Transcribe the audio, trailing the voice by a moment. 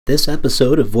This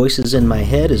episode of Voices in My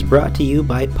Head is brought to you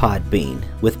by Podbean.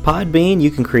 With Podbean, you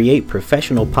can create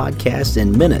professional podcasts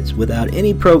in minutes without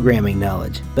any programming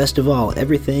knowledge. Best of all,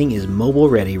 everything is mobile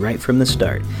ready right from the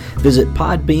start. Visit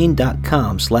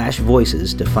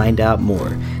podbean.com/voices to find out more.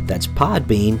 That's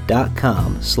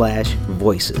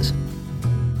podbean.com/voices.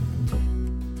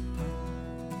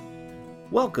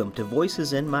 Welcome to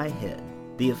Voices in My Head,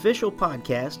 the official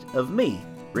podcast of me,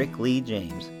 Rick Lee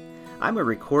James. I'm a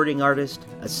recording artist,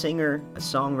 a singer, a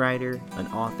songwriter, an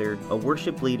author, a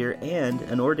worship leader, and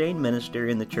an ordained minister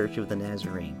in the Church of the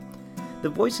Nazarene. The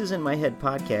Voices in My Head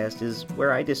podcast is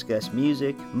where I discuss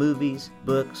music, movies,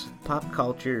 books, pop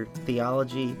culture,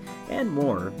 theology, and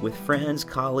more with friends,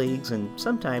 colleagues, and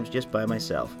sometimes just by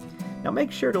myself. Now make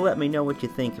sure to let me know what you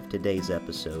think of today's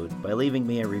episode by leaving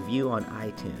me a review on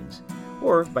iTunes,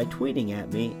 or by tweeting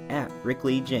at me at Rick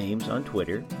Lee James on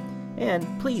Twitter. And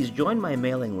please join my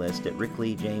mailing list at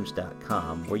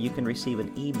rickleejames.com, where you can receive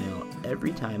an email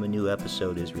every time a new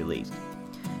episode is released.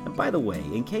 And by the way,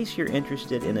 in case you're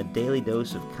interested in a daily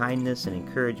dose of kindness and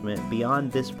encouragement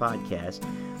beyond this podcast,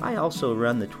 I also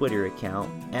run the Twitter account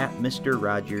at Mr.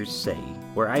 Rogers Say,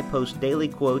 where I post daily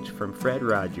quotes from Fred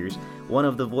Rogers, one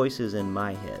of the voices in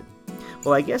my head.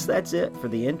 Well, I guess that's it for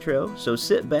the intro, so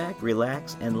sit back,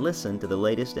 relax, and listen to the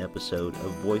latest episode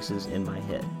of Voices in My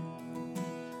Head.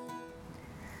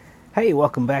 Hey,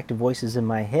 welcome back to Voices in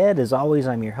My Head. As always,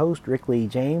 I'm your host, Rick Lee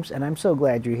James, and I'm so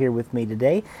glad you're here with me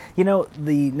today. You know,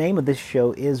 the name of this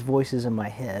show is Voices in My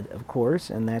Head, of course,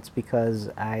 and that's because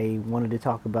I wanted to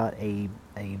talk about a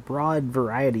broad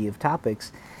variety of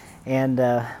topics. And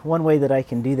one way that I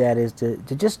can do that is to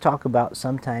just talk about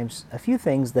sometimes a few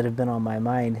things that have been on my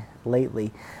mind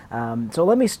lately. So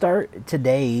let me start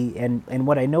today, and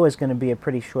what I know is going to be a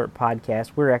pretty short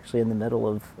podcast. We're actually in the middle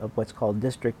of what's called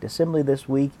District Assembly this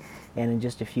week, and in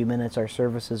just a few minutes our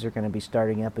services are going to be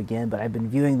starting up again. But I've been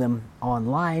viewing them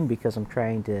online because I'm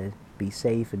trying to be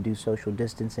safe and do social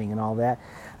distancing and all that.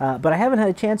 But I haven't had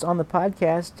a chance on the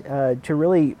podcast to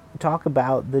really talk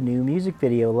about the new music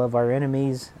video, Love Our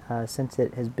Enemies, since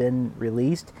it has been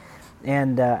released.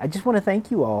 And I just want to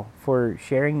thank you all for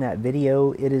sharing that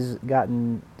video. It has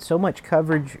gotten so much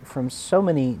coverage from so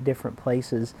many different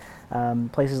places,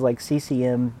 places like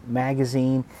CCM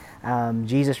Magazine,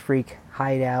 Jesus Freak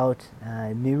Hideout,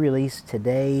 new release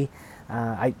today.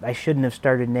 I shouldn't have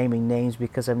started naming names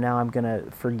because I'm going to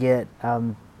forget.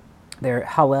 Their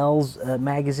Hallel's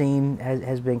magazine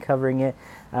has been covering it.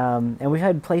 And we've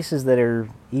had places that are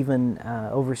even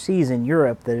overseas in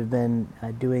Europe that have been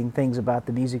doing things about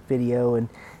the music video and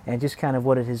just kind of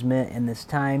what it has meant in this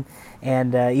time.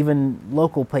 And even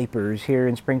local papers here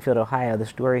in Springfield, Ohio. The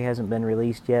story hasn't been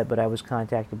released yet, but I was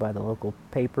contacted by the local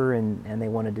paper and they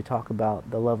wanted to talk about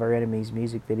the Love Our Enemies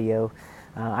music video.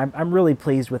 I'm really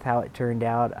pleased with how it turned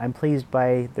out. I'm pleased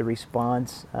by the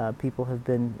response. People have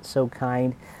been so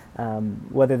kind.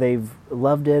 Whether they've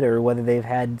loved it or whether they've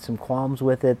had some qualms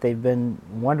with it, they've been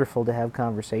wonderful to have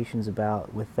conversations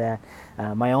about with that.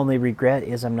 My only regret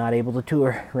is I'm not able to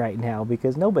tour right now,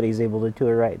 because nobody's able to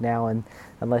tour right now, and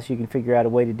unless you can figure out a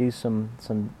way to do some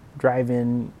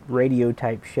drive-in radio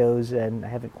type shows, and I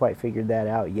haven't quite figured that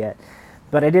out yet.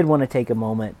 But I did want to take a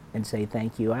moment and say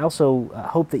thank you. I also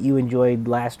hope that you enjoyed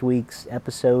last week's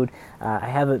episode. I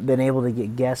haven't been able to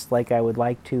get guests like I would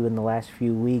like to in the last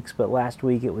few weeks, but last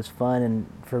week it was fun, and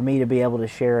for me to be able to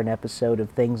share an episode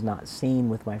of Things Not Seen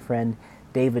with my friend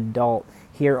David Dalt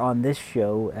here on this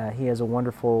show. He has a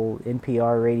wonderful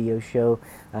NPR radio show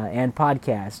and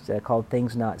podcast called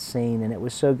Things Not Seen, and it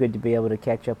was so good to be able to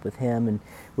catch up with him. And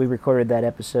we recorded that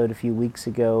episode a few weeks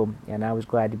ago, and I was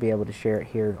glad to be able to share it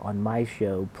here on my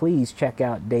show. Please check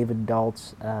out David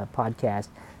Dalt's podcast,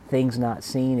 Things Not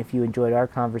Seen, if you enjoyed our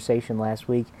conversation last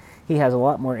week. He has a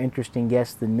lot more interesting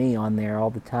guests than me on there all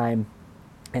the time,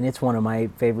 and it's one of my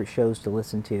favorite shows to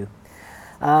listen to.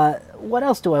 What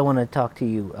else do I want to talk to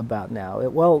you about now?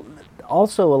 Well,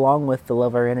 also along with the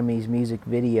Love Our Enemies music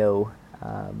video,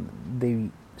 the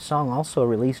song also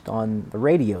released on the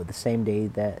radio the same day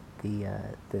that the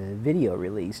video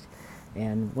released.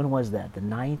 And when was that? The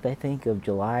 9th, I think, of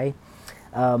July.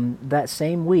 That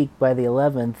same week, by the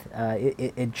 11th,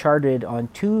 it charted on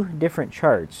 2 different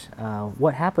charts.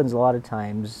 What happens a lot of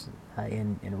times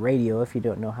in radio, if you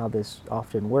don't know how this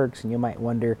often works, and you might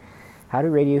wonder, how do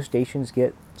radio stations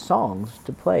get songs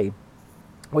to play?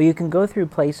 Well, you can go through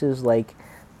places like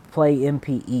Play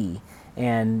MPE,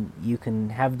 and you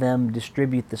can have them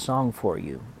distribute the song for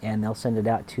you, and they'll send it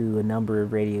out to a number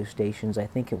of radio stations. I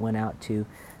think it went out to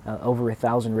over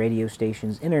 1,000 radio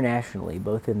stations internationally,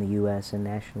 both in the U.S. and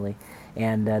nationally.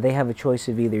 And they have a choice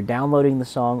of either downloading the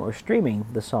song or streaming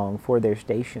the song for their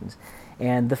stations.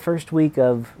 And the first week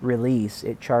of release,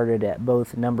 it charted at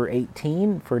both number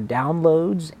 18 for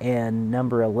downloads and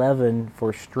number 11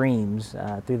 for streams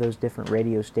through those different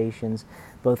radio stations,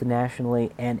 both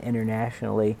nationally and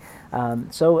internationally.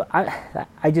 So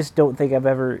I just don't think I've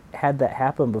ever had that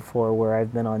happen before, where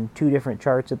I've been on two different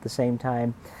charts at the same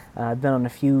time. I've been on a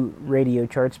few radio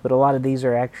charts, but a lot of these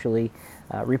are actually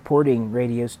reporting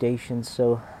radio stations.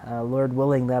 So Lord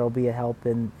willing, that'll be a help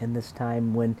in this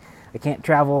time when I can't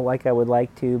travel like I would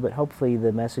like to, but hopefully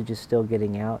the message is still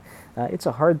getting out. It's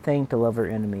a hard thing to love our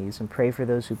enemies and pray for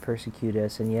those who persecute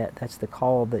us, and yet that's the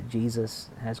call that Jesus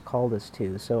has called us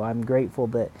to. So I'm grateful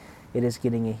that it is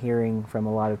getting a hearing from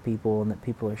a lot of people and that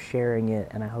people are sharing it,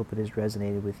 and I hope it has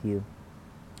resonated with you.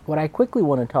 What I quickly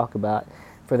want to talk about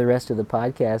for the rest of the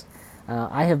podcast,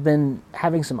 I have been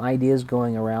having some ideas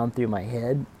going around through my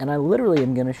head, and I literally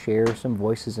am going to share some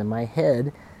voices in my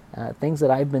head, things that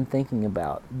I've been thinking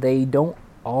about. They don't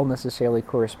all necessarily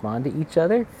correspond to each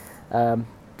other.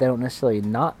 They don't necessarily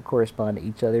not correspond to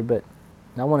each other, but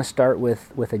I want to start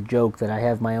with a joke that I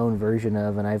have my own version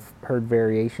of, and I've heard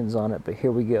variations on it, but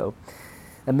here we go.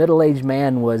 A middle-aged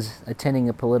man was attending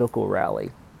a political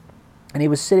rally, and he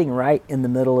was sitting right in the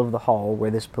middle of the hall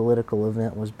where this political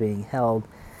event was being held,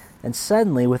 and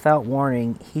suddenly, without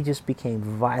warning, he just became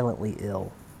violently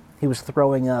ill. He was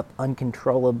throwing up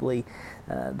uncontrollably.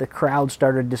 The crowd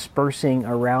started dispersing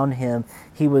around him.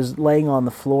 He was laying on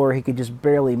the floor. He could just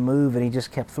barely move, and he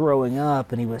just kept throwing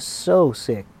up, and he was so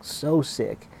sick,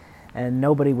 and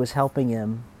nobody was helping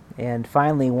him. And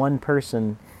finally, one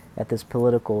person at this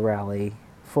political rally,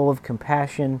 full of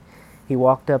compassion, he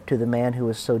walked up to the man who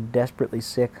was so desperately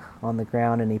sick on the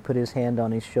ground, and he put his hand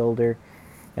on his shoulder,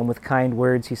 and with kind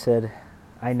words he said,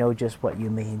 "I know just what you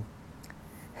mean."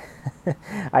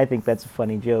 I think that's a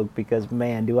funny joke because,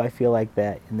 man, do I feel like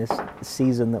that in this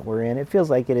season that we're in. It feels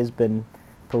like it has been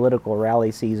political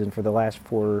rally season for the last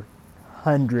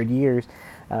 400 years,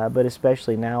 but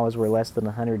especially now as we're less than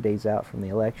 100 days out from the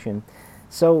election.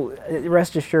 So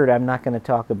rest assured, I'm not going to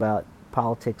talk about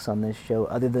politics on this show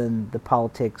other than the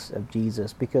politics of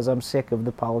Jesus, because I'm sick of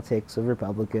the politics of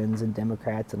Republicans and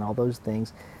Democrats and all those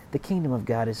things. The kingdom of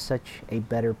God is such a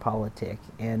better politic,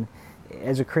 and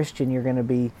as a Christian, you're going to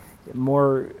be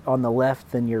more on the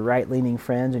left than your right-leaning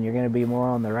friends, and you're going to be more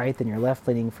on the right than your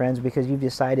left-leaning friends, because you've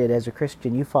decided as a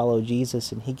Christian you follow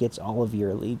Jesus and he gets all of your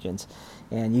allegiance,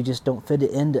 and you just don't fit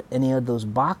into any of those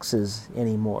boxes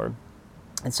anymore.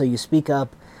 And so you speak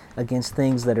up against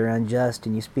things that are unjust,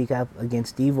 and you speak up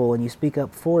against evil, and you speak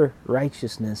up for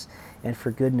righteousness and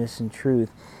for goodness and truth.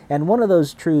 And one of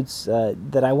those truths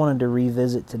that I wanted to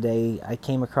revisit today, I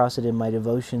came across it in my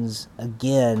devotions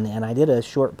again, and I did a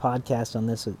short podcast on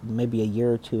this maybe a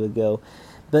year or two ago,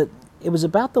 but it was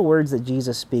about the words that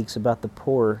Jesus speaks about the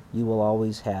poor you will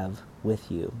always have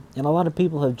with you. And a lot of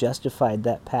people have justified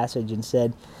that passage and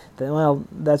said that, well,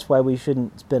 that's why we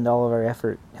shouldn't spend all of our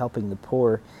effort helping the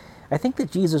poor. I think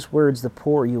that Jesus' words, the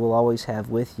poor you will always have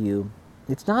with you,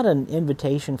 it's not an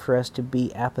invitation for us to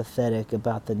be apathetic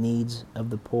about the needs of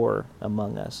the poor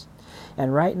among us.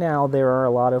 And right now there are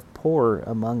a lot of poor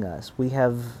among us. We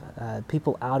have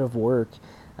people out of work.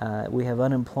 We have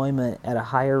unemployment at a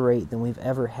higher rate than we've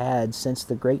ever had since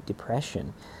the Great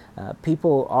Depression.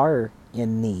 People are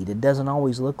in need. It doesn't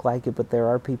always look like it, but there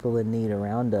are people in need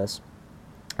around us.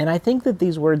 And I think that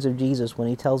these words of Jesus, when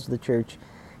he tells the church,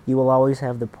 you will always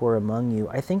have the poor among you,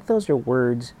 I think those are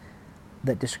words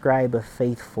that describe a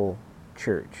faithful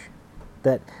church.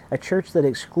 That a church that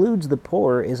excludes the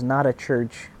poor is not a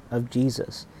church of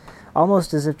Jesus.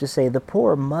 Almost as if to say, the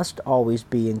poor must always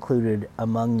be included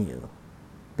among you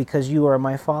because you are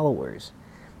my followers.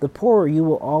 The poor you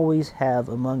will always have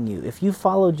among you. If you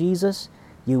follow Jesus,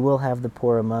 you will have the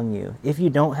poor among you. If you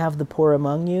don't have the poor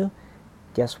among you,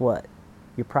 guess what?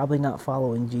 You're probably not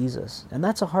following Jesus. And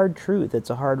that's a hard truth. It's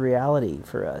a hard reality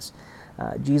for us.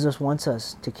 Jesus wants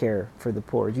us to care for the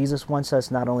poor. Jesus wants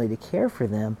us not only to care for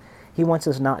them, he wants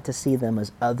us not to see them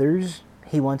as others.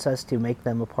 He wants us to make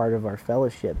them a part of our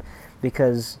fellowship.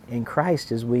 Because in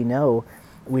Christ, as we know,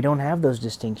 we don't have those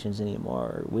distinctions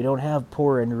anymore. We don't have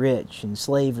poor and rich, and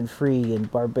slave and free,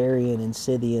 and barbarian and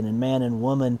Scythian, and man and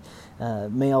woman,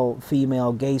 male,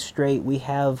 female, gay, straight. We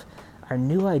have our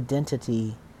new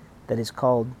identity that is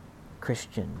called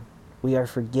Christian. We are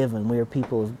forgiven. We are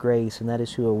people of grace, and that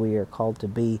is who we are called to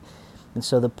be. And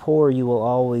so the poor you will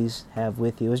always have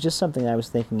with you. It was just something I was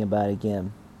thinking about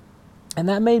again. And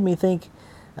that made me think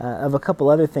of a couple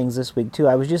other things this week, too.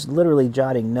 I was just literally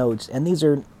jotting notes, and these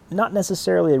are not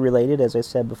necessarily related, as I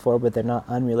said before, but they're not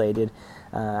unrelated.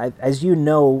 As you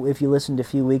know, if you listened a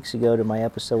few weeks ago to my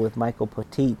episode with Michael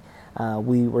Poteet,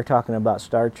 we were talking about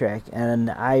Star Trek, and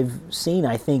I've seen,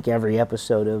 I think, every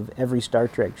episode of every Star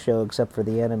Trek show except for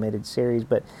the animated series,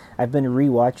 but I've been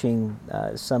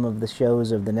rewatching some of the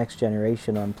shows of the Next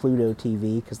Generation on Pluto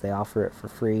TV because they offer it for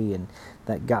free, and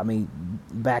that got me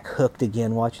back hooked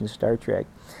again watching Star Trek.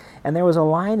 And there was a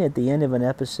line at the end of an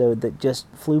episode that just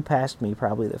flew past me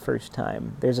probably the first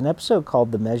time. There's an episode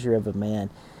called The Measure of a Man.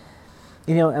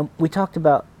 You know, and we talked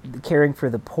about caring for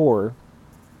the poor,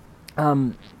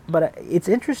 but it's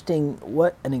interesting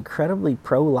what an incredibly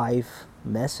pro-life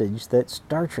message that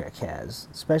Star Trek has,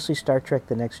 especially Star Trek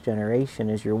The Next Generation.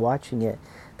 As you're watching it,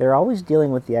 they're always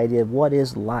dealing with the idea of what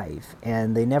is life,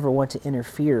 and they never want to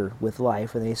interfere with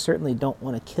life, and they certainly don't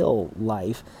want to kill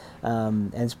life.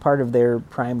 And it's part of their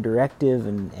prime directive,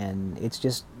 and it's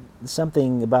just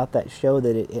something about that show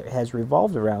that it has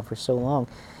revolved around for so long.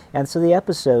 And so the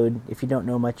episode, if you don't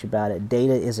know much about it,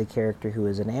 Data is a character who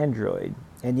is an android,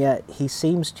 and yet he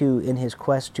seems to, in his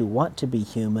quest to want to be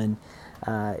human,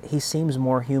 he seems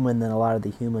more human than a lot of the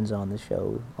humans on the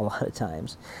show a lot of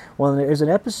times. Well, there's an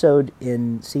episode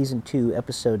in Season 2,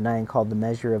 Episode 9, called The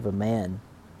Measure of a Man,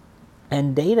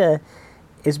 and Data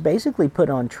is basically put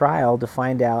on trial to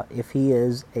find out if he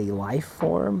is a life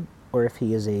form or if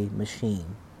he is a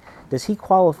machine. Does he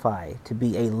qualify to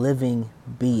be a living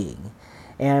being?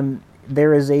 And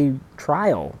there is a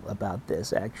trial about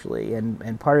this, actually.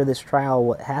 And part of this trial,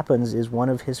 what happens is one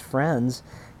of his friends,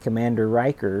 Commander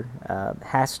Riker,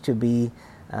 has to be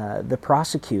the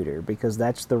prosecutor, because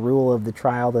that's the rule of the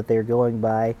trial that they're going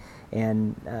by,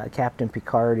 and Captain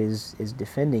Picard is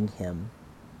defending him,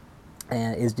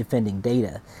 and is defending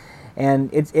Data.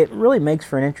 And it really makes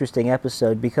for an interesting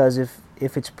episode, because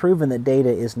if it's proven that Data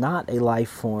is not a life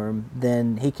form,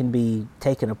 then he can be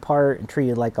taken apart and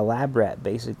treated like a lab rat,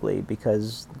 basically,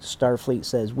 because Starfleet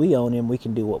says, we own him, we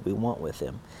can do what we want with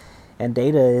him. And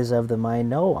Data is of the mind,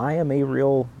 no, I am a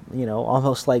real,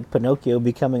 almost like Pinocchio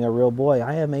becoming a real boy.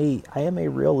 I am a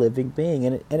real living being,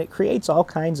 and it creates all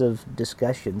kinds of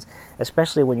discussions,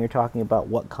 especially when you're talking about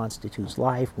what constitutes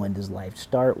life. When does life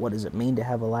start? What does it mean to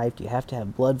have a life? Do you have to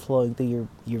have blood flowing through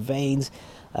your veins?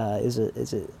 Is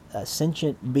a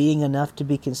sentient being enough to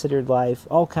be considered life?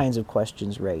 All kinds of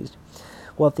questions raised.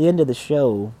 Well, at the end of the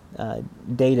show,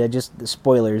 Data, just the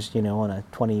spoilers, on a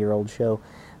 20-year-old show,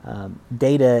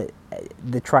 Data,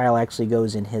 the trial actually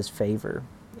goes in his favor,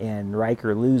 and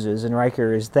Riker loses, and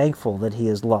Riker is thankful that he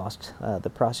has lost the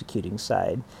prosecuting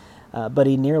side, but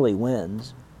he nearly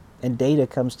wins, and Data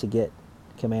comes to get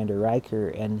Commander Riker,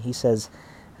 and he says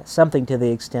something to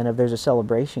the extent of, there's a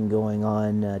celebration going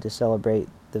on to celebrate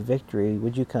the victory,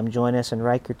 would you come join us? And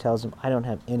Riker tells him, I don't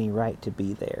have any right to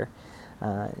be there.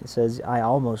 It says, I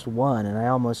almost won, and I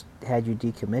almost had you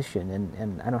decommissioned,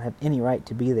 and I don't have any right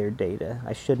to be there, Data.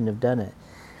 I shouldn't have done it.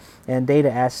 And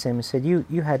Data asks him and said,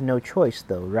 you had no choice,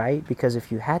 though, right? Because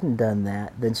if you hadn't done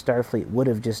that, then Starfleet would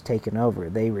have just taken over.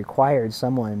 They required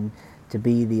someone to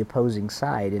be the opposing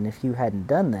side, and if you hadn't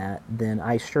done that, then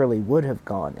I surely would have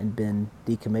gone and been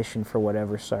decommissioned for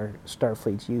whatever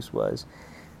Starfleet's use was.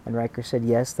 And Riker said,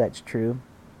 yes, that's true.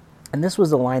 And this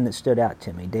was the line that stood out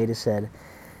to me. Data said,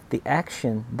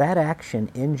 that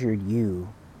action injured you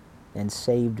and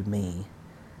saved me.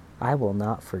 I will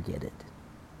not forget it.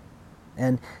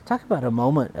 And talk about a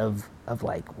moment of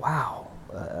like, wow,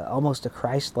 almost a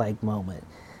Christ-like moment.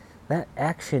 That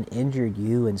action injured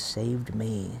you and saved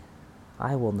me.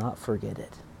 I will not forget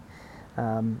it.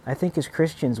 I think as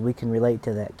Christians we can relate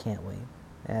to that, can't we?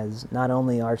 As not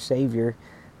only our Savior,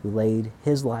 who laid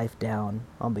his life down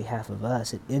on behalf of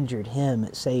us, it injured him,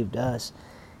 it saved us,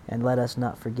 and let us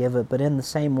not forgive it, but in the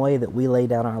same way that we lay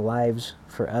down our lives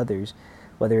for others,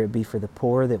 whether it be for the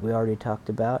poor that we already talked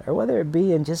about, or whether it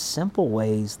be in just simple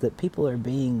ways that people are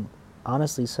being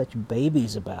honestly such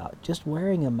babies about, just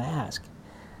wearing a mask.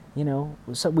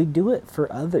 So we do it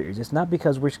for others. It's not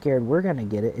because we're scared we're going to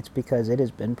get it, it's because it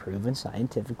has been proven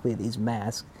scientifically these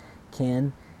masks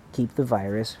can keep the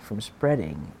virus from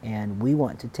spreading, and we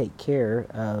want to take care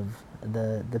of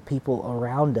the people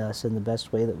around us in the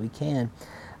best way that we can.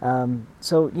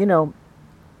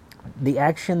 The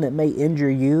action that may injure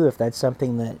you, if that's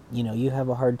something that you have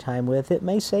a hard time with, it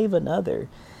may save another,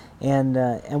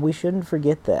 and we shouldn't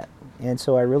forget that. And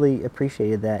so I really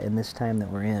appreciated that in this time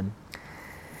that we're in.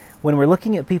 When we're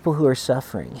looking at people who are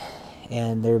suffering,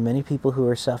 and there are many people who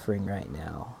are suffering right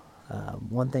now,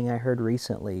 one thing I heard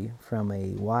recently from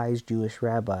a wise Jewish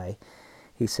rabbi,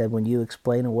 he said, when you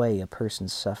explain away a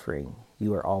person's suffering,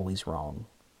 you are always wrong.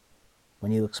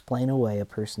 When you explain away a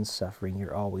person's suffering,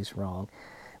 you're always wrong.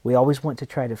 We always want to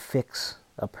try to fix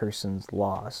a person's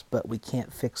loss, but we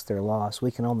can't fix their loss. We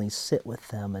can only sit with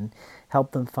them and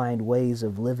help them find ways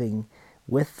of living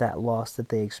with that loss that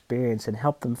they experience and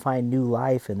help them find new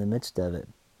life in the midst of it.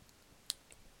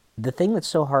 The thing that's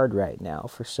so hard right now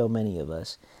for so many of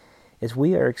us is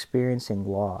we are experiencing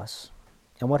loss.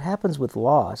 And what happens with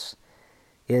loss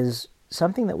is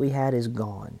something that we had is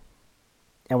gone,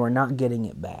 and we're not getting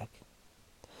it back.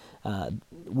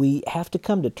 We have to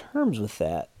come to terms with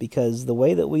that, because the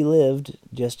way that we lived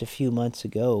just a few months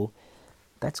ago,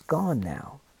 that's gone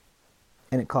now.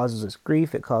 And it causes us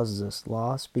grief, it causes us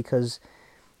loss, because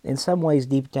in some ways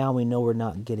deep down we know we're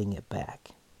not getting it back.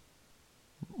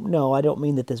 No, I don't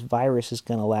mean that this virus is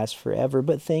going to last forever,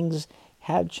 but things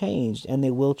have changed, and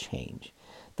they will change.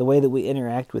 The way that we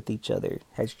interact with each other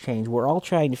has changed. We're all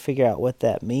trying to figure out what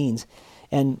that means.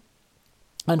 And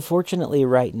unfortunately,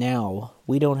 right now,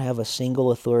 we don't have a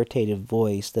single authoritative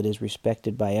voice that is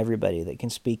respected by everybody that can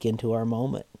speak into our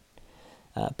moment.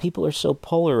 People are so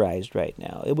polarized right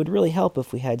now. It would really help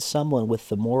if we had someone with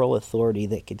the moral authority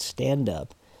that could stand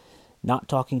up, not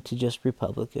talking to just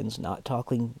Republicans, not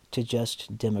talking to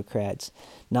just Democrats,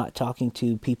 not talking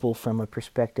to people from a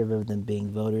perspective of them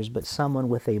being voters, but someone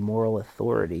with a moral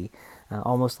authority,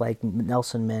 almost like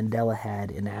Nelson Mandela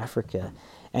had in Africa,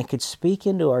 and could speak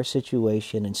into our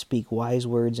situation and speak wise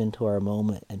words into our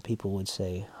moment, and people would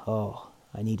say, oh,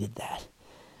 I needed that.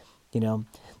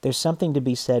 There's something to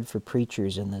be said for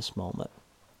preachers in this moment,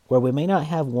 where we may not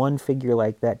have one figure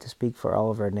like that to speak for all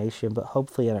of our nation, but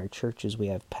hopefully in our churches we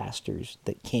have pastors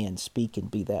that can speak and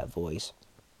be that voice.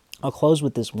 I'll close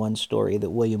with this one story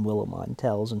that William Willimon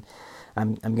tells, and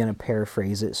I'm going to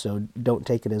paraphrase it, so don't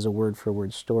take it as a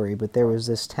word-for-word story, but there was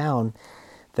this town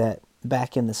that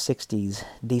back in the 60s,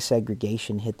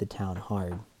 desegregation hit the town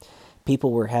hard.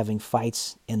 People were having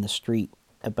fights in the street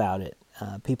about it.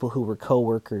 People who were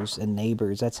co-workers and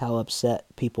neighbors, that's how upset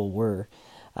people were.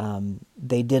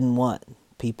 They didn't want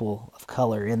people of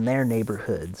color in their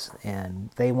neighborhoods,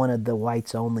 and they wanted the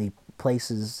whites-only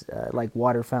places like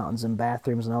water fountains and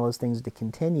bathrooms and all those things to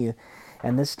continue.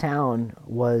 And this town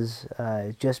was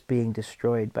just being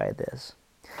destroyed by this.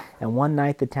 And one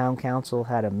night the town council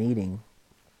had a meeting,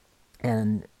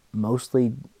 and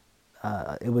mostly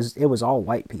it was all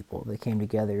white people that came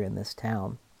together in this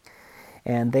town.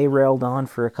 And they railed on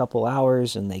for a couple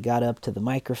hours, and they got up to the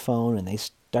microphone, and they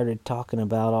started talking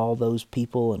about all those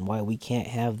people and why we can't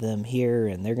have them here,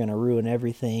 and they're going to ruin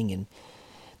everything. And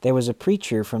there was a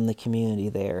preacher from the community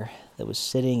there that was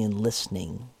sitting and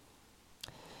listening.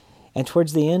 And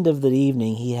towards the end of the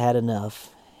evening, he had enough,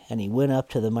 and he went up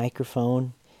to the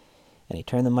microphone, and he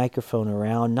turned the microphone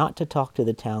around, not to talk to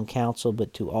the town council,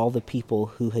 but to all the people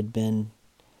who had been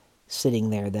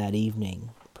sitting there that evening,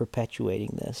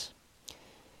 perpetuating this.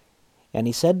 And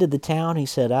he said to the town, he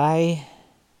said, I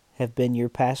have been your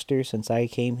pastor since I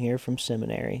came here from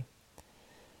seminary.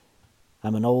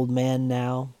 I'm an old man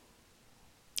now.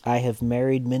 I have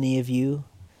married many of you.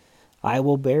 I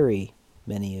will bury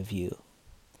many of you.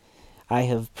 I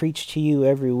have preached to you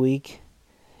every week,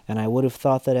 and I would have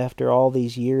thought that after all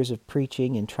these years of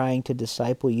preaching and trying to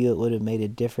disciple you, it would have made a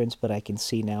difference, but I can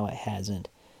see now it hasn't.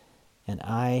 And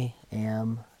I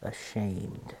am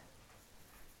ashamed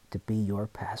to be your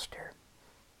pastor.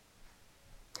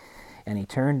 And he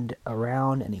turned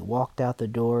around and he walked out the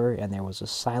door, and there was a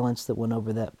silence that went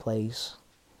over that place,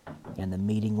 and the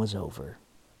meeting was over.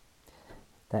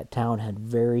 That town had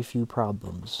very few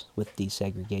problems with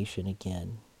desegregation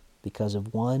again because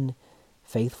of one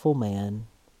faithful man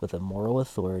with a moral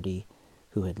authority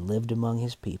who had lived among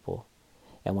his people,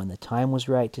 and when the time was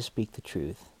right to speak the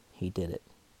truth, he did it.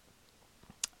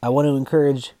 I want to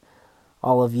encourage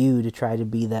all of you to try to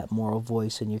be that moral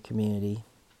voice in your community.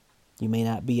 You may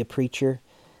not be a preacher,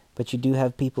 but you do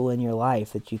have people in your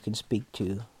life that you can speak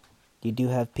to. You do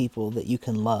have people that you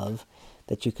can love,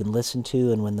 that you can listen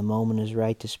to, and when the moment is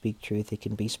right to speak truth, it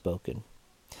can be spoken.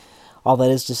 All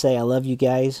that is to say, I love you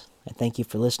guys. I thank you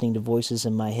for listening to Voices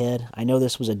in My Head. I know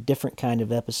this was a different kind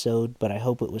of episode, but I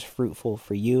hope it was fruitful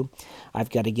for you.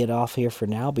 I've got to get off here for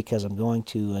now because I'm going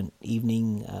to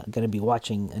going to be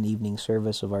watching an evening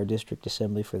service of our district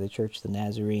assembly for the Church of the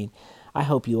Nazarene. I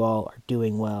hope you all are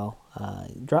doing well.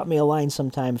 Drop me a line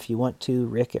sometime if you want to.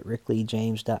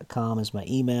 rick@rickleejames.com is my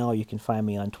email, or you can find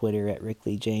me on Twitter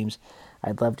 @rickleejames.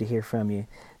 I'd love to hear from you.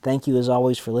 Thank you as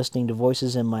always for listening to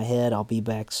Voices in My Head. I'll be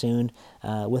back soon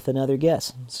with another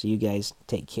guest. So you guys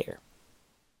take care.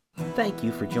 Thank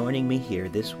you for joining me here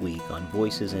this week on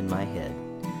Voices in My Head.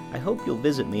 I hope you'll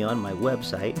visit me on my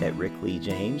website at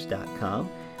rickleejames.com,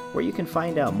 where you can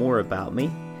find out more about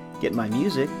me, get my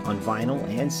music on vinyl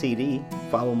and CD,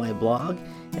 follow my blog,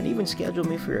 and even schedule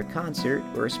me for a concert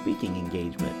or a speaking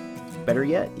engagement. Better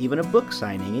yet, even a book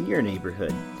signing in your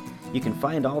neighborhood. You can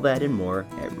find all that and more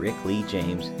at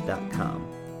rickleejames.com.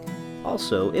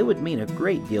 Also, it would mean a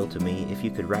great deal to me if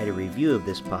you could write a review of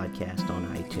this podcast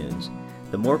on iTunes.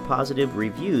 The more positive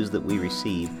reviews that we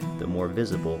receive, the more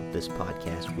visible this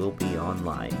podcast will be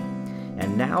online.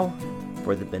 And now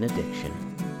for the benediction.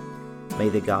 May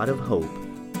the God of hope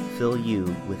fill you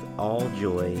with all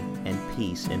joy and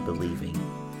peace in believing,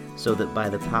 so that by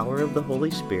the power of the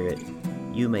Holy Spirit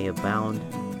you may abound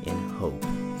in hope.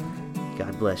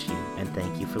 God bless you, and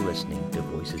thank you for listening to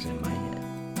Voices in My Head.